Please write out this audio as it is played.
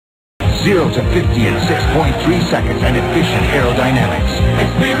0 to 50 in 6.3 seconds and efficient aerodynamics.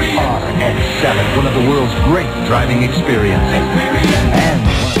 RX-7, one of the world's great driving experiences. And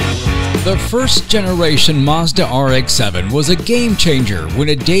the first generation Mazda RX-7 was a game changer when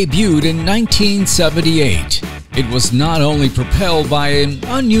it debuted in 1978. It was not only propelled by an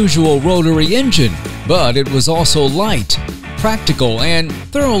unusual rotary engine, but it was also light, practical, and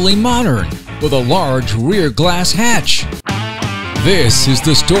thoroughly modern, with a large rear glass hatch. This is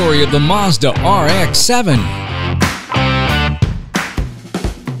the story of the Mazda RX-7.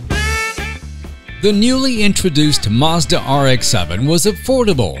 The newly introduced Mazda RX-7 was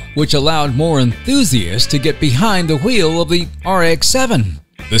affordable, which allowed more enthusiasts to get behind the wheel of the RX-7.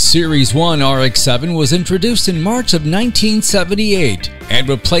 The Series 1 RX-7 was introduced in March of 1978 and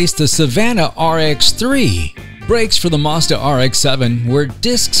replaced the Savannah RX-3. Brakes for the Mazda RX-7 were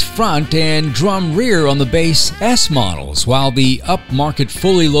discs front and drum rear on the base S models, while the upmarket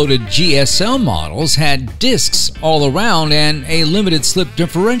fully loaded GSL models had discs all around and a limited slip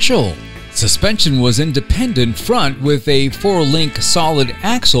differential. Suspension was independent front with a 4-link solid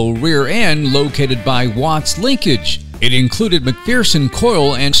axle rear end located by Watts linkage. It included McPherson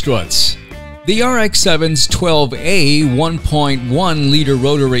coil and struts. The RX-7's 12A 1.1-liter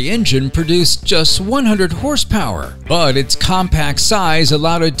rotary engine produced just 100 horsepower, but its compact size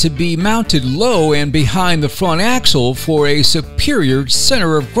allowed it to be mounted low and behind the front axle for a superior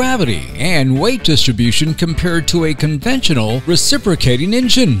center of gravity and weight distribution compared to a conventional reciprocating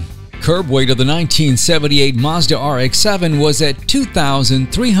engine. Curb weight of the 1978 Mazda RX-7 was at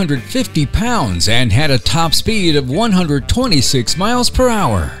 2,350 pounds and had a top speed of 126 miles per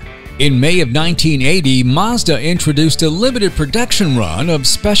hour. In May of 1980, Mazda introduced a limited production run of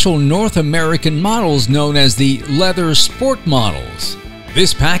special North American models known as the Leather Sport models.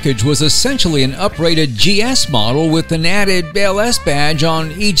 This package was essentially an uprated GS model with an added LS badge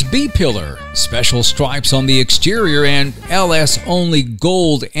on each B-pillar, special stripes on the exterior, and LS-only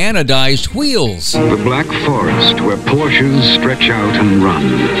gold anodized wheels. The Black Forest, where Porsches stretch out and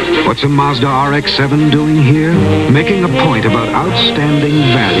run. What's a Mazda RX-7 doing here? Making a point about outstanding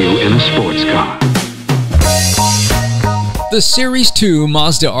value in a sports car. The Series 2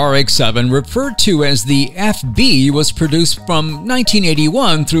 Mazda RX-7, referred to as the FB, was produced from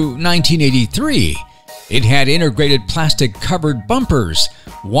 1981 through 1983. It had integrated plastic-covered bumpers,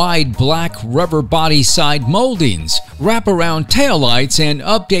 wide black rubber body side moldings, wraparound taillights, and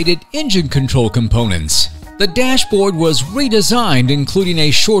updated engine control components. The dashboard was redesigned, including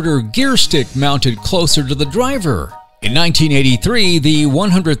a shorter gear stick mounted closer to the driver. In 1983, the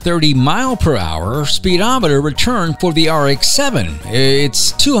 130 mile-per-hour speedometer returned for the RX-7.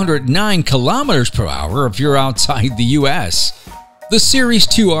 It's 209 kilometers per hour if you're outside the U.S. The Series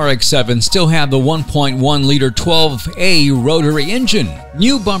 2 RX-7 still had the 1.1-liter 12A rotary engine.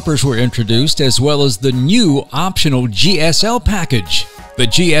 New bumpers were introduced, as well as the new optional GSL package. The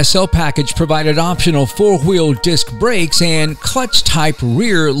GSL package provided optional 4-wheel disc brakes and clutch-type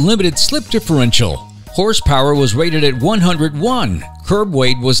rear limited slip differential. Horsepower was rated at 101. Curb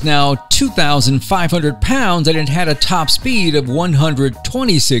weight was now 2,500 pounds and it had a top speed of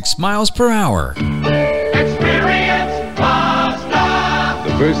 126 miles per hour. Experience Mazda!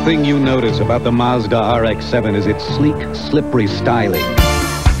 The first thing you notice about the Mazda RX-7 is its sleek, slippery styling.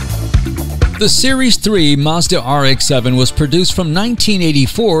 The Series 3 Mazda RX-7 was produced from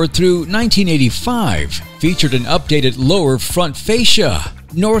 1984 through 1985, featured an updated lower front fascia.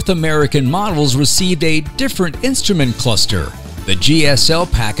 North American models received a different instrument cluster. The GSL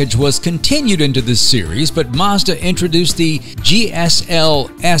package was continued into this series, but Mazda introduced the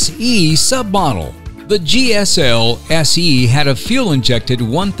GSL SE submodel. The GSL SE had a fuel-injected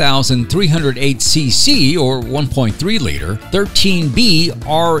 1,308cc or 1.3-liter 13B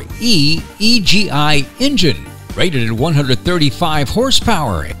RE EGI engine, rated at 135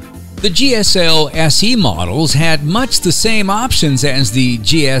 horsepower. The GSL SE models had much the same options as the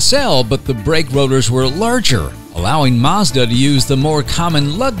GSL, but the brake rotors were larger, allowing Mazda to use the more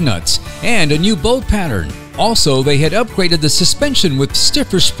common lug nuts and a new bolt pattern. Also, they had upgraded the suspension with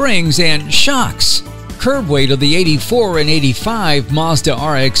stiffer springs and shocks. Curb weight of the 84 and 85 Mazda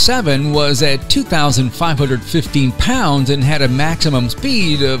RX-7 was at 2,515 pounds and had a maximum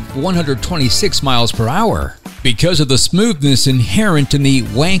speed of 126 miles per hour. Because of the smoothness inherent in the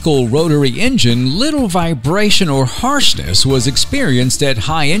Wankel Rotary Engine, little vibration or harshness was experienced at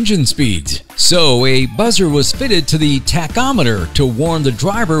high engine speeds. So, a buzzer was fitted to the tachometer to warn the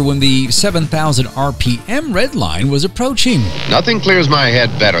driver when the 7,000 RPM red line was approaching. Nothing clears my head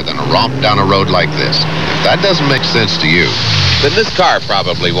better than a romp down a road like this. If that doesn't make sense to you, then this car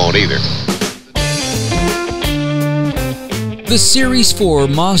probably won't either. The Series 4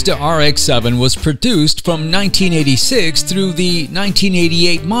 Mazda RX-7 was produced from 1986 through the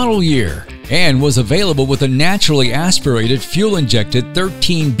 1988 model year and was available with a naturally aspirated fuel-injected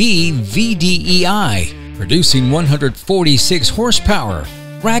 13B VDEI, producing 146 horsepower.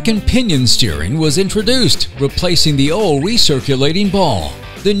 Rack and pinion steering was introduced, replacing the old recirculating ball.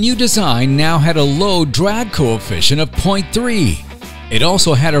 The new design now had a low drag coefficient of 0.3. It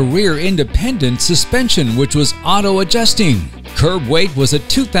also had a rear independent suspension which was auto-adjusting. Curb weight was at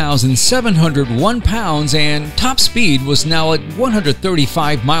 2,701 pounds and top speed was now at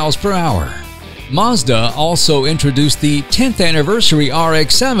 135 miles per hour. Mazda also introduced the 10th anniversary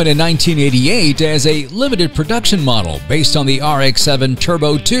RX-7 in 1988 as a limited production model based on the RX-7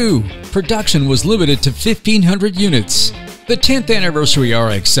 Turbo 2. Production was limited to 1,500 units. The 10th anniversary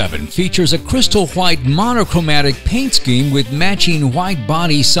RX-7 features a crystal white monochromatic paint scheme with matching white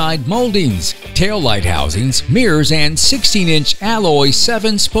body side moldings, taillight housings, mirrors, and 16-inch alloy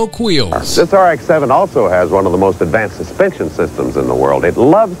 7-spoke wheels. This RX-7 also has one of the most advanced suspension systems in the world. It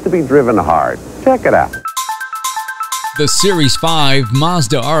loves to be driven hard. Check it out. The Series 5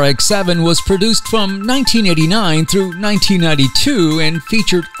 Mazda RX-7 was produced from 1989 through 1992 and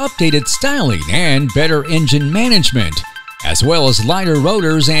featured updated styling and better engine management, as well as lighter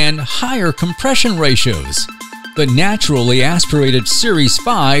rotors and higher compression ratios. The naturally aspirated Series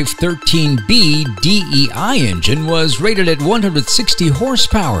 5 13B DEI engine was rated at 160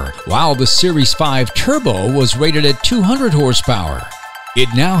 horsepower, while the Series 5 Turbo was rated at 200 horsepower. It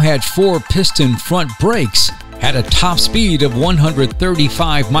now had 4 piston front brakes, had a top speed of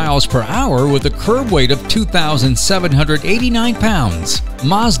 135 miles per hour with a curb weight of 2,789 pounds.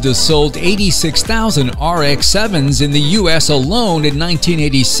 Mazda sold 86,000 RX-7s in the US alone in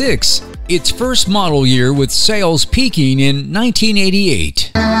 1986, its first model year with sales peaking in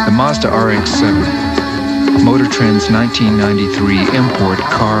 1988. The Mazda RX-7, Motor Trend's 1993 Import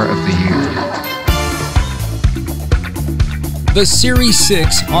Car of the Year. The Series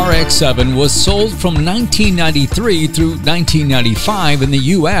 6 RX-7 was sold from 1993 through 1995 in the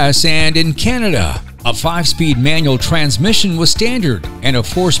US and in Canada. A 5-speed manual transmission was standard, and a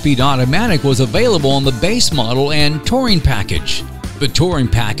 4-speed automatic was available on the base model and touring package. The touring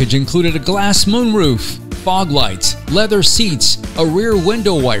package included a glass moonroof, fog lights, leather seats, a rear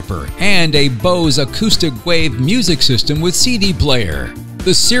window wiper, and a Bose acoustic wave music system with CD player.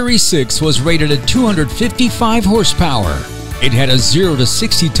 The Series 6 was rated at 255 horsepower. It had a 0 to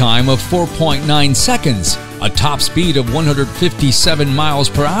 60 time of 4.9 seconds, a top speed of 157 miles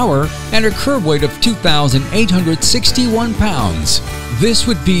per hour, and a curb weight of 2,861 pounds. This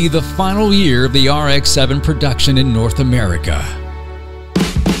would be the final year of the RX-7 production in North America.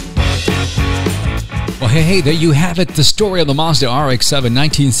 Well, hey, there you have it, the story of the Mazda RX-7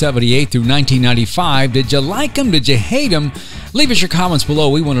 1978 through 1995. Did you like them? Did you hate them? Leave us your comments below.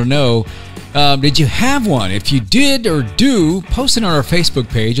 We want to know. Did you have one? If you did or do, post it on our Facebook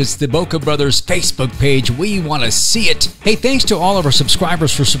page. It's the Boca Brothers Facebook page. We want to see it. Hey, thanks to all of our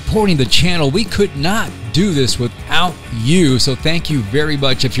subscribers for supporting the channel. We could not do this without you, so thank you very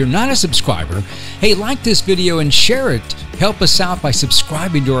much. If you're not a subscriber, hey, like this video and share it. Help us out by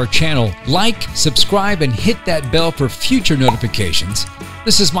subscribing to our channel. Like, subscribe, and hit that bell for future notifications.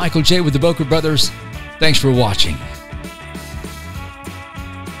 This is Michael J. with the Boca Brothers. Thanks for watching.